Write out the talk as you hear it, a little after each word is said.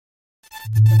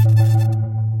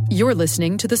You're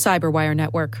listening to the Cyberwire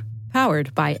Network,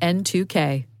 powered by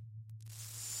N2K.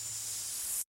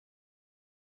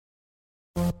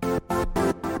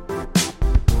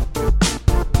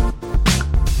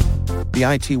 The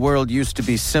IT world used to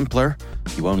be simpler.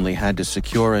 You only had to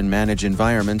secure and manage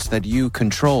environments that you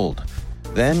controlled.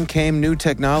 Then came new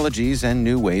technologies and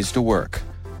new ways to work.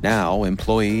 Now,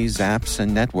 employees, apps,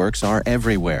 and networks are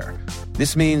everywhere.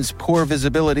 This means poor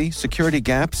visibility, security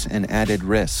gaps, and added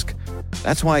risk.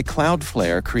 That's why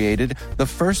Cloudflare created the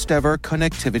first-ever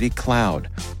connectivity cloud.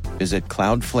 Visit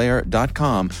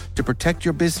cloudflare.com to protect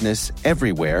your business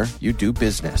everywhere you do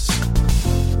business.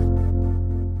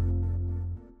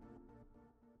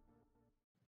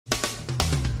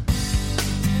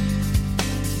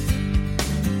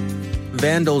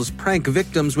 Vandals prank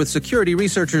victims with security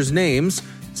researchers' names.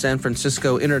 San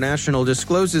Francisco International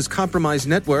discloses compromised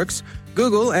networks.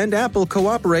 Google and Apple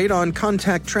cooperate on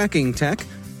contact tracking tech.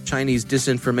 Chinese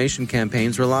disinformation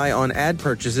campaigns rely on ad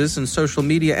purchases and social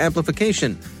media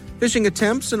amplification. Phishing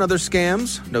attempts and other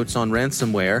scams, notes on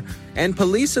ransomware, and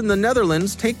police in the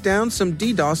Netherlands take down some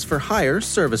DDoS for hire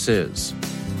services.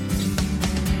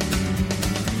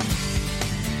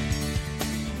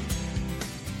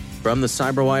 From the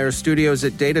Cyberwire studios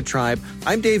at Data Tribe,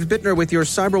 I'm Dave Bittner with your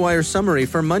Cyberwire summary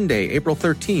for Monday, April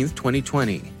 13th,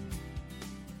 2020.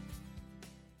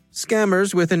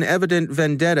 Scammers with an evident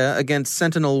vendetta against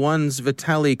SentinelOne's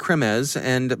Vitaly Kremez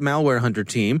and Malware Hunter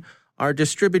team are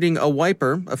distributing a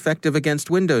wiper effective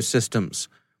against Windows systems.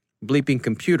 Bleeping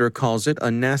Computer calls it a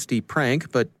nasty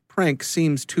prank, but prank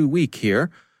seems too weak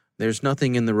here. There's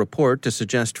nothing in the report to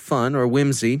suggest fun or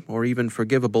whimsy or even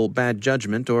forgivable bad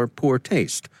judgment or poor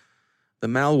taste. The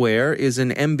malware is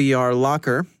an MBR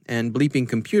locker, and Bleeping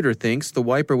Computer thinks the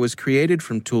wiper was created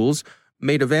from tools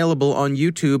made available on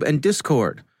YouTube and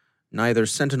Discord. Neither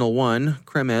SentinelOne,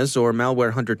 Kremez, or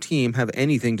Malware Hunter team have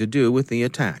anything to do with the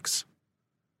attacks.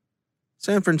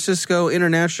 San Francisco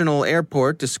International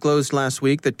Airport disclosed last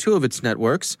week that two of its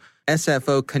networks,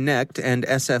 SFO Connect and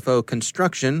SFO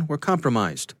Construction, were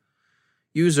compromised.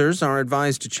 Users are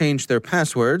advised to change their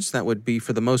passwords. That would be,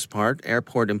 for the most part,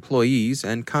 airport employees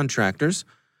and contractors.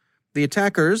 The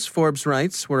attackers, Forbes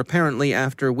writes, were apparently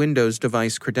after Windows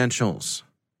device credentials.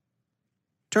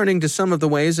 Turning to some of the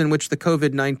ways in which the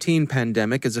COVID-19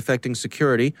 pandemic is affecting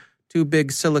security, two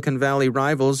big Silicon Valley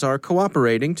rivals are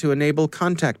cooperating to enable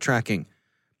contact tracking.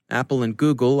 Apple and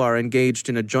Google are engaged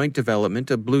in a joint development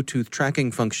of Bluetooth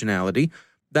tracking functionality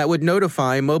that would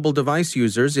notify mobile device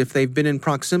users if they've been in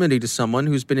proximity to someone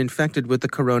who's been infected with the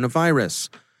coronavirus.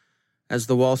 As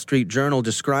the Wall Street Journal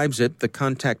describes it, the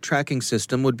contact tracking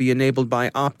system would be enabled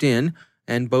by opt-in,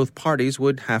 and both parties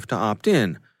would have to opt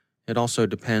in. It also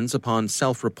depends upon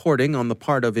self-reporting on the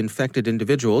part of infected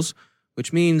individuals,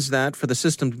 which means that for the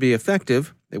system to be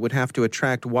effective, it would have to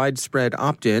attract widespread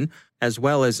opt-in as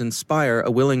well as inspire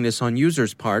a willingness on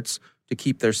users' parts to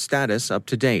keep their status up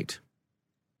to date.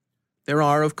 There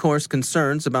are, of course,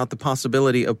 concerns about the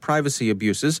possibility of privacy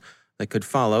abuses that could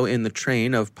follow in the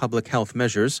train of public health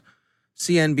measures.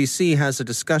 CNBC has a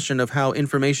discussion of how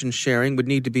information sharing would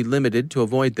need to be limited to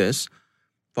avoid this.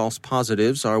 False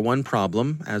positives are one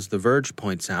problem, as The Verge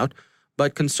points out,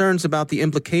 but concerns about the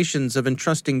implications of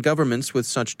entrusting governments with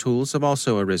such tools have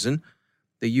also arisen.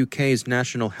 The UK's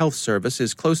National Health Service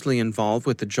is closely involved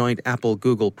with the joint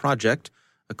Apple-Google project,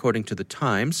 according to The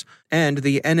Times, and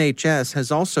the NHS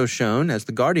has also shown, as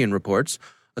The Guardian reports,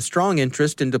 a strong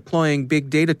interest in deploying big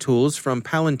data tools from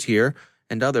Palantir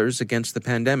and others against the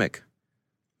pandemic.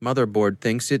 Motherboard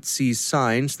thinks it sees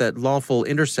signs that lawful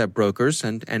intercept brokers,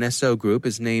 and NSO Group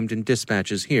is named in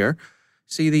dispatches here,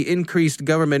 see the increased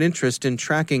government interest in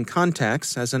tracking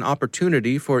contacts as an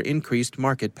opportunity for increased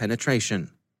market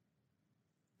penetration.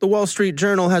 The Wall Street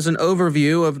Journal has an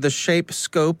overview of the shape,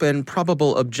 scope, and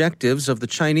probable objectives of the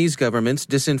Chinese government's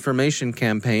disinformation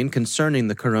campaign concerning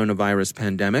the coronavirus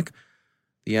pandemic.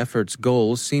 The effort's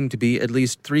goals seem to be at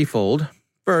least threefold.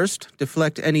 First,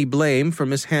 deflect any blame for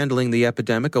mishandling the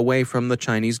epidemic away from the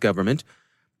Chinese government.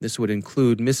 This would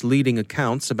include misleading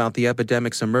accounts about the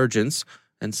epidemic's emergence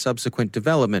and subsequent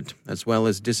development, as well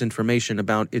as disinformation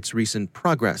about its recent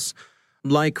progress.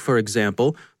 Like, for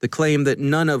example, the claim that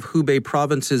none of Hubei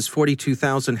province's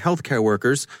 42,000 healthcare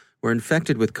workers were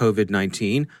infected with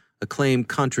COVID-19, a claim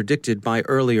contradicted by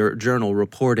earlier journal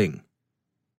reporting.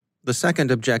 The second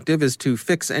objective is to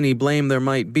fix any blame there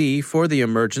might be for the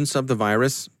emergence of the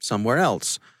virus somewhere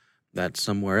else. That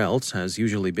somewhere else has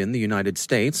usually been the United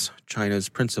States, China's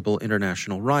principal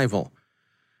international rival.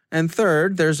 And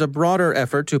third, there's a broader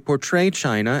effort to portray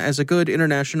China as a good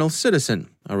international citizen,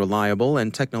 a reliable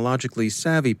and technologically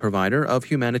savvy provider of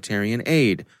humanitarian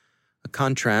aid. A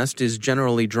contrast is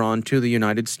generally drawn to the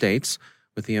United States,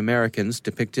 with the Americans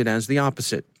depicted as the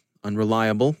opposite,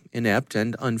 unreliable, inept,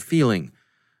 and unfeeling.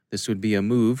 This would be a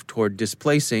move toward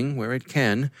displacing, where it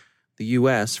can, the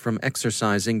U.S. from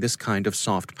exercising this kind of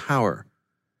soft power.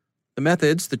 The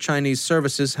methods the Chinese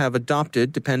services have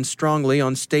adopted depend strongly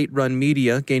on state-run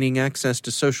media gaining access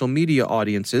to social media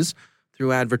audiences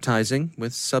through advertising,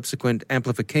 with subsequent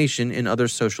amplification in other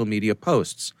social media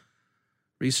posts.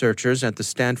 Researchers at the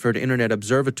Stanford Internet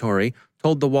Observatory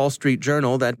told the Wall Street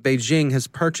Journal that Beijing has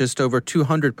purchased over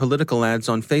 200 political ads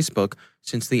on Facebook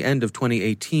since the end of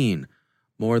 2018.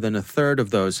 More than a third of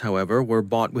those, however, were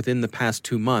bought within the past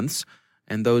 2 months,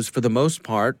 and those, for the most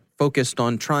part, focused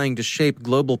on trying to shape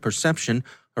global perception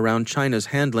around China's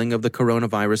handling of the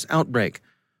coronavirus outbreak.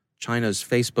 China's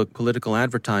Facebook political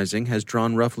advertising has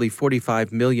drawn roughly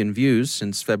 45 million views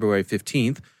since February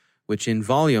 15th, which in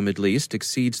volume at least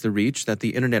exceeds the reach that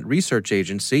the Internet Research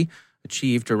Agency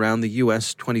achieved around the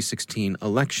U.S. 2016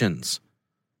 elections.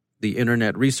 The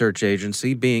Internet Research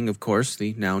Agency being, of course,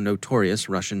 the now notorious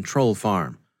Russian troll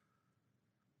farm.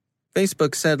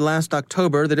 Facebook said last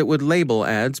October that it would label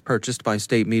ads purchased by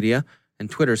state media, and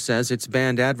Twitter says it's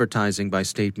banned advertising by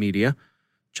state media.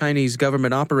 Chinese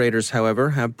government operators,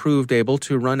 however, have proved able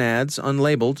to run ads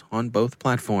unlabeled on both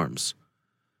platforms.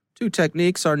 Two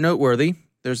techniques are noteworthy.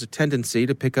 There's a tendency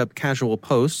to pick up casual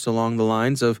posts along the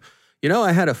lines of,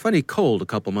 I had a funny cold a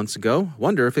couple months ago.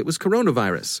 Wonder if it was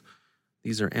coronavirus.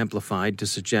 These are amplified to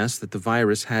suggest that the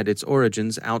virus had its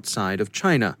origins outside of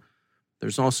China.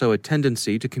 There's also a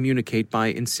tendency to communicate by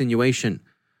insinuation.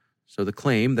 So the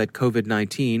claim that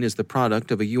COVID-19 is the product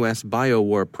of a U.S.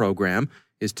 biowar program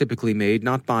is typically made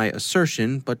not by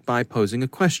assertion, but by posing a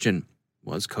question.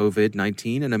 Was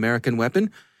COVID-19 an American weapon?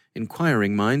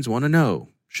 Inquiring minds want to know.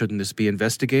 Shouldn't this be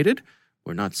investigated?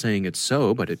 We're not saying it's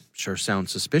so, but it sure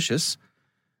sounds suspicious.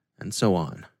 And so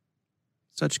on.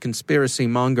 Such conspiracy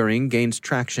mongering gains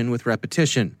traction with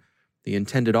repetition. The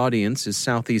intended audience is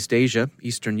Southeast Asia,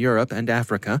 Eastern Europe, and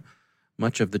Africa.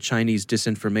 Much of the Chinese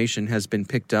disinformation has been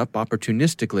picked up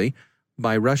opportunistically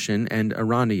by Russian and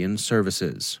Iranian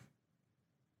services.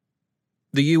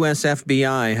 The U.S.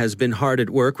 FBI has been hard at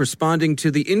work responding to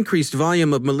the increased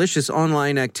volume of malicious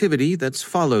online activity that's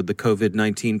followed the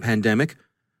COVID-19 pandemic.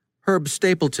 Herb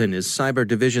Stapleton is Cyber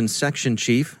Division Section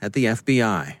Chief at the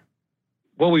FBI.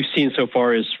 What we've seen so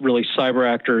far is really cyber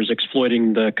actors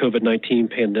exploiting the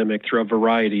COVID-19 pandemic through a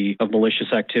variety of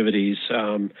malicious activities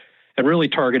and really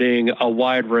targeting a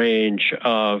wide range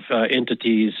of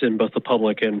entities in both the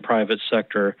public and private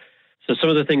sector. So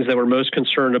some of the things that we're most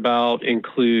concerned about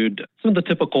include some of the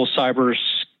typical cyber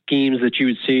schemes that you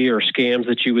would see or scams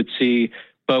that you would see,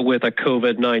 but with a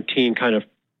COVID-19 kind of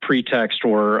pretext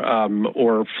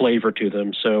or flavor to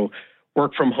them. So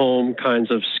work from home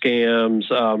kinds of scams,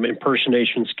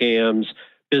 impersonation scams,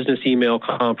 business email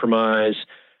compromise,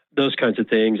 those kinds of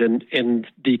things. And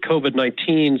the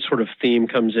COVID-19 sort of theme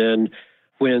comes in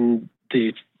when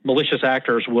the malicious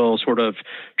actors will sort of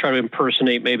try to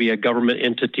impersonate maybe a government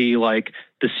entity like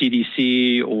the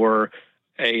CDC or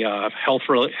a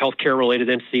healthcare-related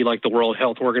entity like the World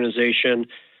Health Organization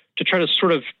to try to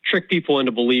sort of trick people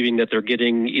into believing that they're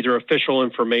getting either official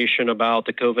information about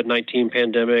the COVID-19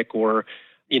 pandemic or,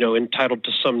 entitled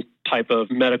to some type of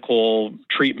medical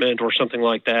treatment or something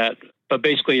like that. But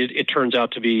basically, it turns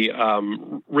out to be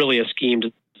really a scheme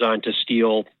designed to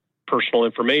steal personal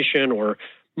information or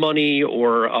money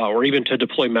or even to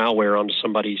deploy malware onto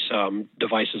somebody's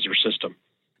devices or system.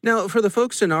 Now, for the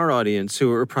folks in our audience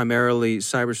who are primarily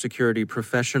cybersecurity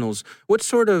professionals, what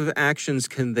sort of actions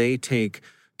can they take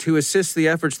to assist the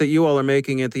efforts that you all are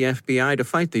making at the FBI to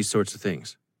fight these sorts of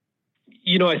things?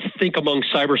 I think among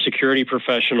cybersecurity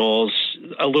professionals,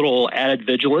 a little added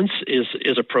vigilance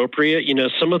is appropriate.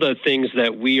 Some of the things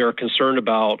that we are concerned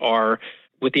about are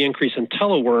with the increase in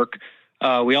telework.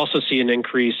 We also see an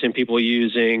increase in people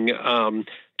using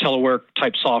telework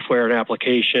type software and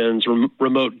applications,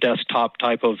 remote desktop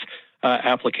type of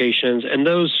applications, and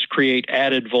those create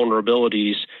added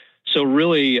vulnerabilities. So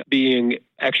really being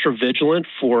extra vigilant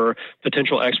for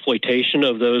potential exploitation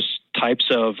of those types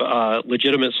of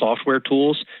legitimate software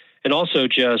tools, and also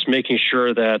just making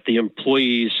sure that the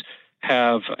employees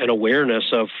have an awareness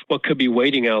of what could be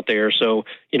waiting out there. So,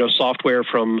 software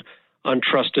from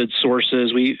untrusted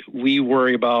sources. We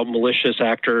worry about malicious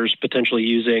actors potentially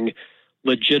using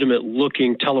legitimate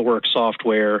looking telework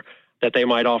software that they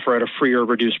might offer at a free or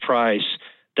reduced price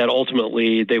that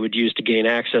ultimately they would use to gain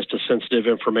access to sensitive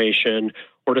information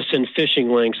or to send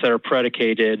phishing links that are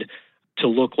predicated to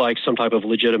look like some type of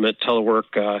legitimate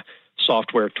telework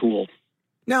software tool.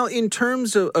 Now, in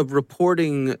terms of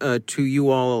reporting to you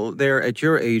all there at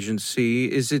your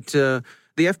agency, is it the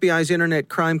FBI's Internet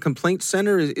Crime Complaint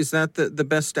Center? Is that the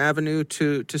best avenue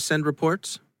to send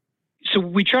reports? So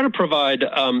we try to provide,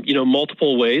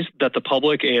 multiple ways that the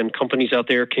public and companies out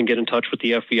there can get in touch with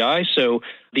the FBI. So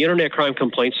the Internet Crime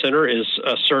Complaint Center is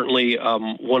certainly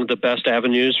one of the best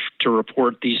avenues to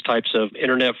report these types of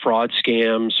internet fraud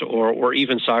scams or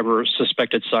even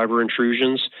suspected cyber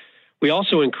intrusions. We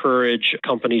also encourage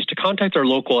companies to contact their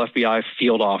local FBI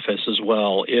field office as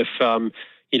well. If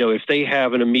they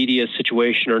have an immediate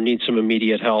situation or need some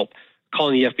immediate help,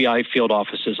 calling the FBI field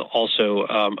office is also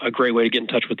a great way to get in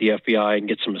touch with the FBI and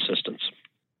get some assistance.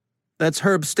 That's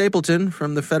Herb Stapleton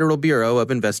from the Federal Bureau of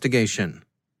Investigation.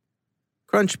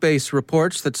 Crunchbase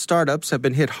reports that startups have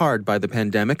been hit hard by the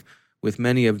pandemic, with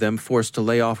many of them forced to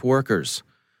lay off workers.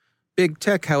 Big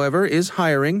tech, however, is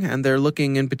hiring, and they're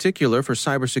looking in particular for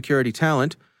cybersecurity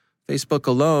talent. Facebook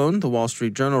alone, the Wall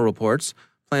Street Journal reports,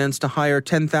 plans to hire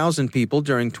 10,000 people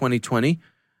during 2020,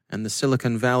 and the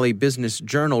Silicon Valley Business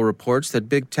Journal reports that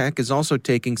big tech is also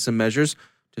taking some measures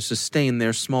to sustain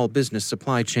their small business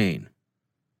supply chain.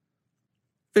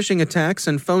 Phishing attacks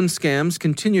and phone scams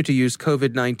continue to use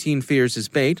COVID-19 fears as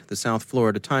bait, the South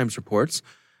Florida Times reports,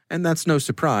 and that's no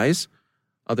surprise.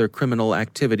 Other criminal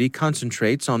activity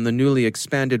concentrates on the newly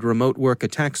expanded remote work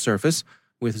attack surface,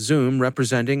 with Zoom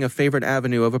representing a favorite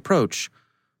avenue of approach.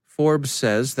 Forbes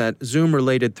says that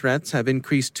Zoom-related threats have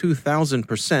increased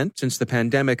 2,000% since the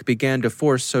pandemic began to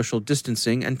force social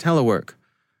distancing and telework.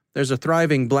 There's a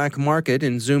thriving black market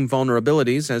in Zoom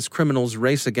vulnerabilities as criminals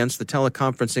race against the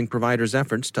teleconferencing provider's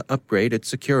efforts to upgrade its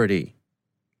security.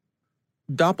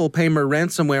 Doppelpaymer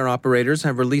ransomware operators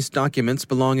have released documents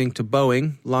belonging to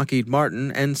Boeing, Lockheed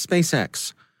Martin, and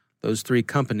SpaceX. Those three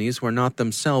companies were not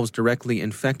themselves directly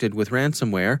infected with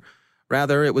ransomware.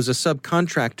 Rather, it was a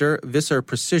subcontractor, Visser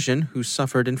Precision, who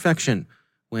suffered infection.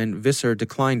 When Visser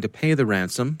declined to pay the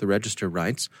ransom, the Register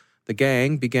writes, the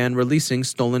gang began releasing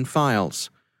stolen files.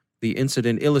 The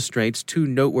incident illustrates two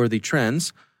noteworthy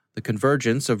trends: the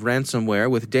convergence of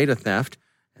ransomware with data theft,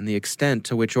 and the extent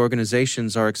to which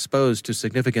organizations are exposed to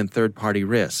significant third-party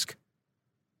risk.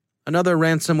 Another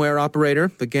ransomware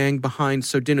operator, the gang behind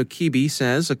Sodinokibi,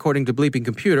 says, according to Bleeping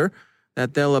Computer,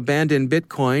 that they'll abandon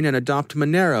Bitcoin and adopt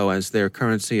Monero as their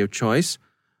currency of choice.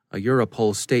 A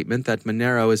Europol statement that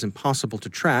Monero is impossible to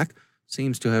track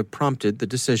seems to have prompted the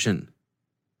decision.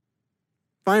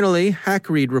 Finally,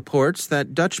 Hackread reports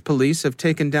that Dutch police have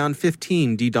taken down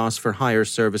 15 DDoS for hire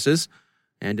services,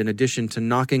 and in addition to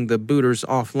knocking the booters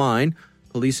offline,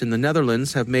 police in the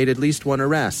Netherlands have made at least one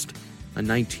arrest. A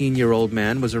 19-year-old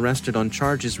man was arrested on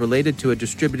charges related to a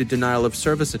distributed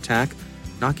denial-of-service attack,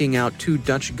 knocking out two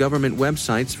Dutch government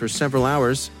websites for several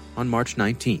hours on March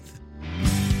 19th.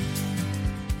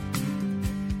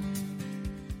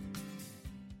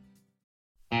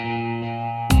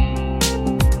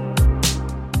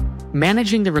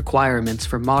 Managing the requirements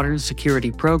for modern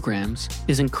security programs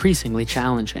is increasingly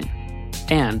challenging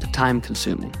and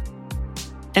time-consuming.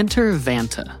 Enter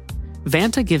Vanta.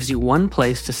 Vanta gives you one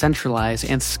place to centralize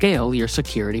and scale your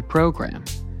security program.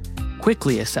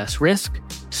 Quickly assess risk,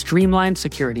 streamline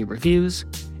security reviews,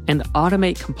 and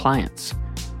automate compliance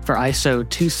for ISO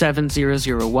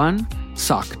 27001,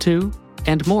 SOC 2,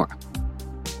 and more.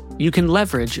 You can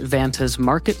leverage Vanta's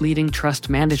market-leading trust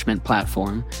management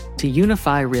platform to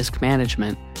unify risk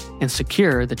management and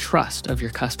secure the trust of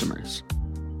your customers.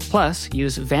 Plus,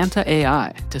 use Vanta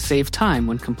AI to save time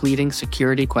when completing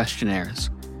security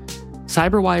questionnaires.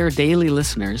 CyberWire Daily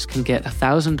listeners can get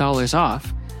 $1,000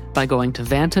 off by going to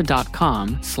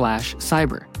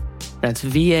vanta.com/cyber. That's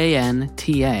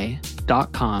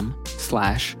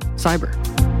vanta.com/cyber.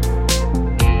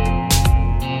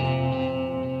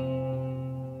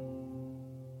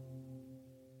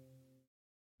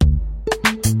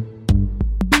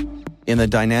 In the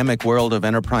dynamic world of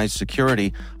enterprise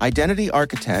security, identity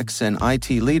architects and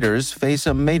IT leaders face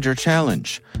a major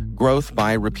challenge. Growth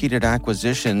by repeated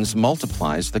acquisitions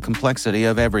multiplies the complexity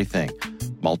of everything.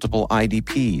 Multiple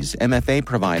IDPs, MFA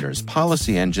providers,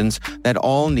 policy engines that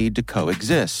all need to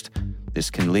coexist. This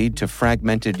can lead to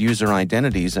fragmented user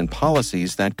identities and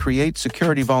policies that create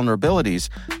security vulnerabilities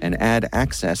and add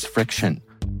access friction.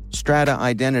 Strata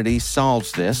Identity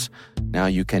solves this. Now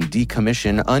you can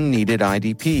decommission unneeded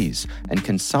IDPs and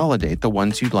consolidate the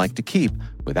ones you'd like to keep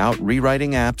without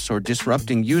rewriting apps or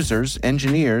disrupting users,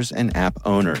 engineers, and app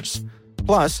owners.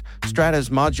 Plus, Strata's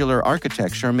modular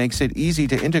architecture makes it easy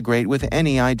to integrate with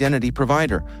any identity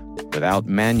provider without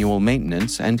manual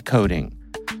maintenance and coding.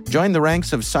 Join the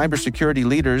ranks of cybersecurity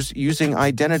leaders using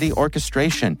identity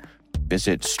orchestration.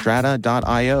 Visit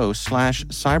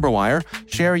strata.io/cyberwire,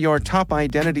 share your top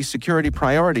identity security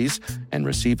priorities, and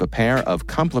receive a pair of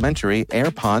complimentary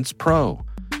AirPods Pro.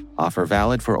 Offer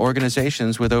valid for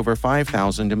organizations with over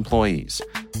 5,000 employees.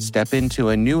 Step into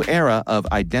a new era of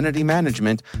identity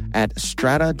management at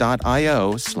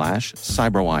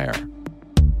strata.io/cyberwire.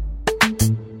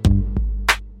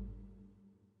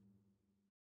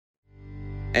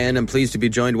 And I'm pleased to be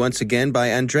joined once again by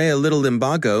Andrea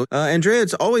Little-Limbago. Andrea,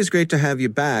 it's always great to have you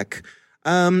back.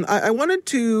 I wanted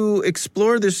to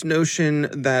explore this notion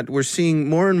that we're seeing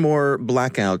more and more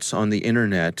blackouts on the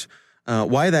internet,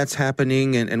 why that's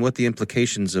happening and what the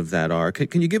implications of that are.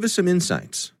 Can you give us some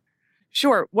insights?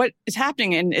 Sure. What is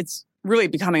happening, and it's really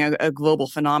becoming a global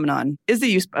phenomenon, is the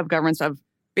use of governments of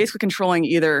basically controlling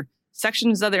either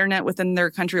sections of the internet within their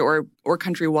country or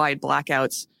countrywide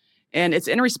blackouts. And it's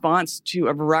in response to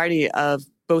a variety of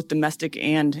both domestic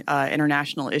and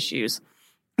international issues.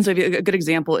 And so a good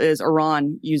example is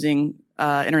Iran using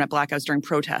internet blackouts during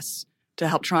protests to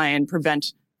help try and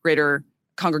prevent greater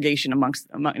congregation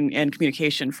and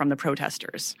communication from the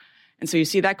protesters. And so you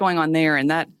see that going on there, and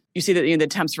that you see that the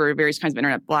attempts for various kinds of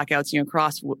internet blackouts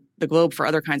across the globe for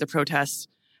other kinds of protests.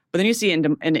 But then you see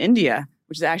in India,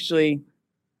 which is actually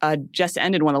just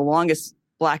ended one of the longest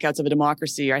blackouts of a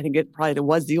democracy. I think it probably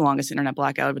was the longest internet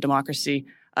blackout of a democracy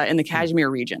in the Kashmir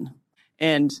region.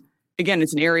 And again,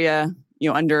 it's an area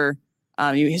under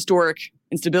historic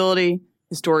instability.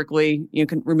 Historically,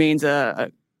 remains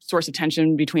a source of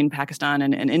tension between Pakistan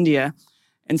and India.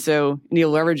 And so India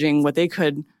leveraging what they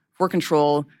could for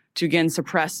control to again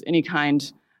suppress any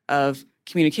kind of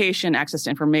communication, access to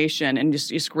information, and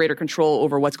just greater control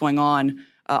over what's going on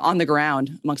the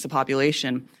ground amongst the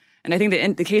population. And I think that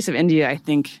in the case of India, I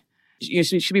think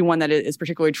should be one that is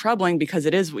particularly troubling because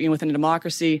it is within a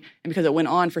democracy and because it went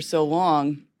on for so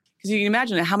long. Because you can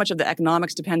imagine how much of the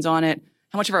economics depends on it,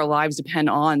 how much of our lives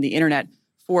depend on the internet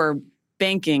for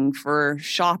banking, for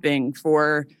shopping,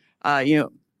 for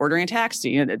ordering a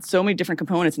taxi. It's so many different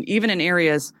components, and even in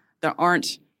areas that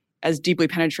aren't as deeply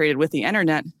penetrated with the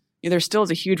internet, there still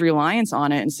is a huge reliance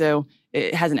on it, and so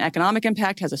it has an economic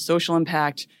impact, has a social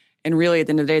impact. And really, at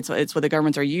the end of the day, it's what the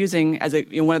governments are using as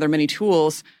one of their many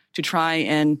tools to try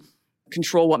and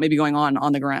control what may be going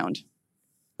on the ground.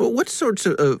 Well, what sorts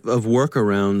of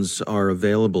workarounds are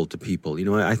available to people?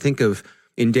 I think of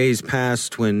in days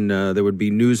past when there would be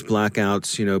news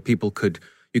blackouts. You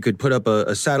could put up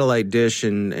a satellite dish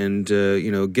and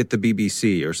get the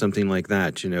BBC or something like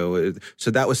that. So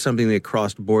that was something that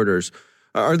crossed borders.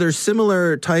 Are there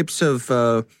similar types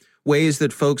of ways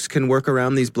that folks can work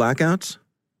around these blackouts?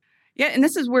 Yeah, and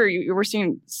this is where we're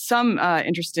seeing some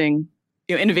interesting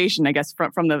innovation, I guess,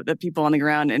 from the people on the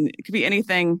ground. And it could be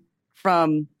anything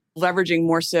from leveraging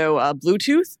more so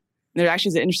Bluetooth. There actually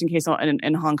is an interesting case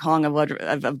in Hong Kong of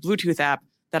a Bluetooth app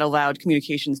that allowed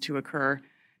communications to occur.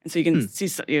 And so you can see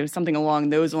something along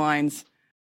those lines.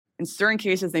 In certain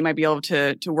cases, they might be able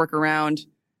to work around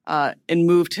and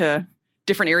move to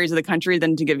different areas of the country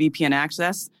than to get VPN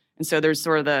access. And so there's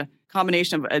sort of the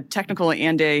combination of a technical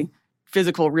and a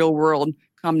physical, real-world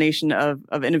combination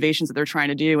of innovations that they're trying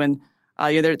to do. And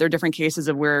there are different cases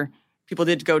of where people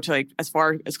did go to as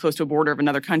far as close to a border of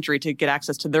another country to get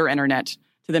access to their internet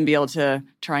to then be able to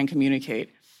try and communicate.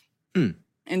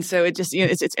 And so it just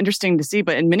it's interesting to see.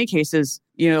 But in many cases,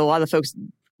 a lot of the folks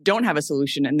don't have a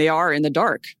solution, and they are in the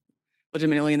dark,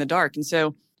 legitimately in the dark. And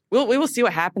so we will see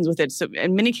what happens with it. So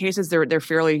in many cases, they're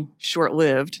fairly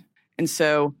short-lived, and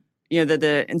so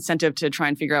the incentive to try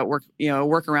and figure out a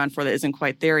workaround for that isn't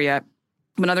quite there yet.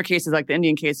 But in other cases, like the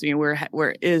Indian case, where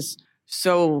it is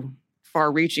so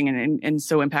far-reaching and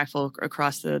so impactful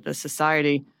across the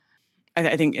society,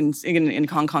 I think in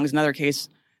Hong Kong is another case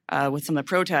with some of the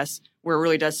protests where it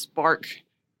really does spark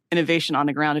innovation on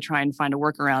the ground to try and find a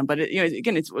workaround. But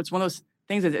it's one of those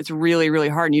things that it's really, really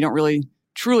hard, and you don't really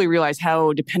truly realize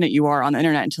how dependent you are on the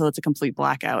internet until it's a complete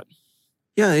blackout.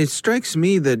 Yeah, it strikes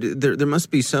me that there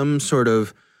must be some sort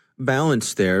of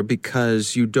balance there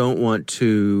because you don't want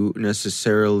to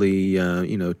necessarily,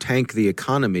 tank the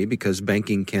economy because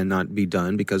banking cannot be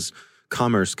done, because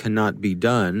commerce cannot be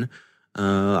done.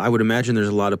 I would imagine there's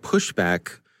a lot of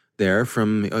pushback there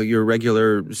from your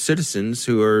regular citizens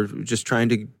who are just trying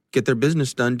to get their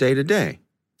business done day to day.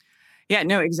 Yeah,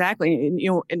 no, exactly. An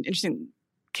interesting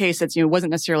case that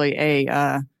wasn't necessarily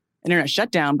a internet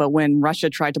shutdown, but when Russia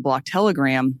tried to block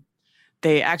Telegram,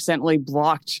 they accidentally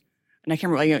blocked, and I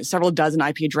can't remember, several dozen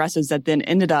IP addresses that then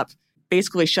ended up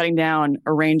basically shutting down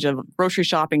a range of grocery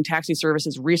shopping, taxi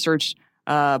services, research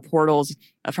portals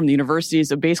from the universities.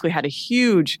 So basically had a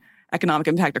huge economic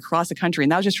impact across the country.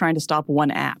 And that was just trying to stop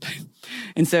one app.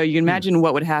 And so you can imagine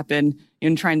what would happen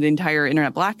in trying the entire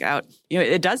internet blackout.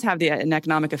 It does have an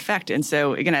economic effect. And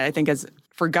so again, I think as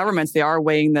for governments, they are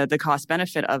weighing the cost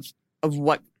benefit of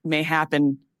what may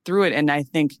happen through it. And I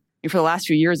think for the last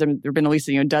few years, there have been at least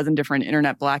a dozen different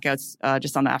internet blackouts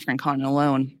just on the African continent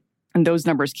alone. And those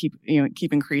numbers keep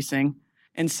increasing.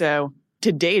 And so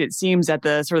to date, it seems that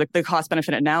the sort of the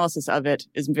cost-benefit analysis of it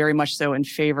is very much so in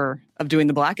favor of doing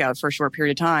the blackout for a short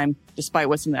period of time, despite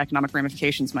what some of the economic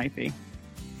ramifications might be.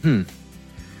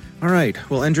 All right.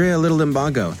 Well, Andrea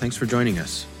Little-Imbago, thanks for joining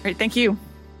us. Great. Thank you.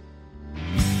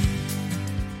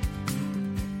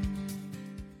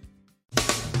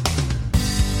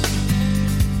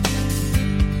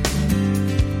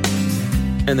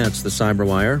 And that's the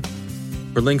Cyberwire.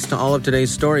 For links to all of today's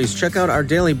stories, check out our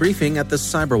daily briefing at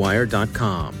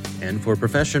thecyberwire.com. And for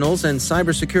professionals and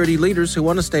cybersecurity leaders who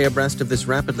want to stay abreast of this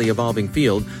rapidly evolving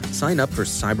field, sign up for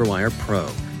Cyberwire Pro.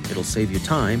 It'll save you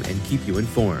time and keep you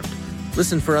informed.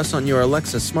 Listen for us on your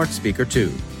Alexa smart speaker,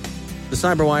 too. The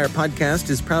Cyberwire podcast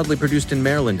is proudly produced in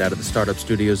Maryland out of the startup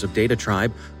studios of Data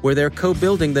Tribe, where they're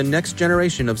co-building the next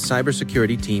generation of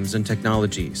cybersecurity teams and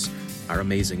technologies. Our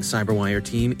amazing Cyberwire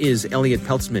team is Elliot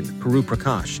Peltzman, Puru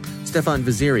Prakash, Stefan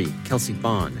Vaziri, Kelsey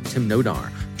Bond, Tim Nodar,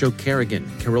 Joe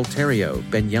Kerrigan, Carol Terrio,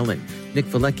 Ben Yellen, Nick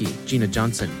Valecki, Gina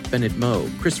Johnson, Bennett Moe,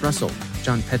 Chris Russell,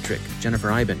 John Petrick, Jennifer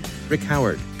Iben, Rick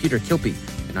Howard, Peter Kilpie,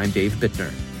 and I'm Dave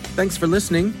Bittner. Thanks for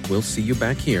listening. We'll see you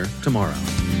back here tomorrow.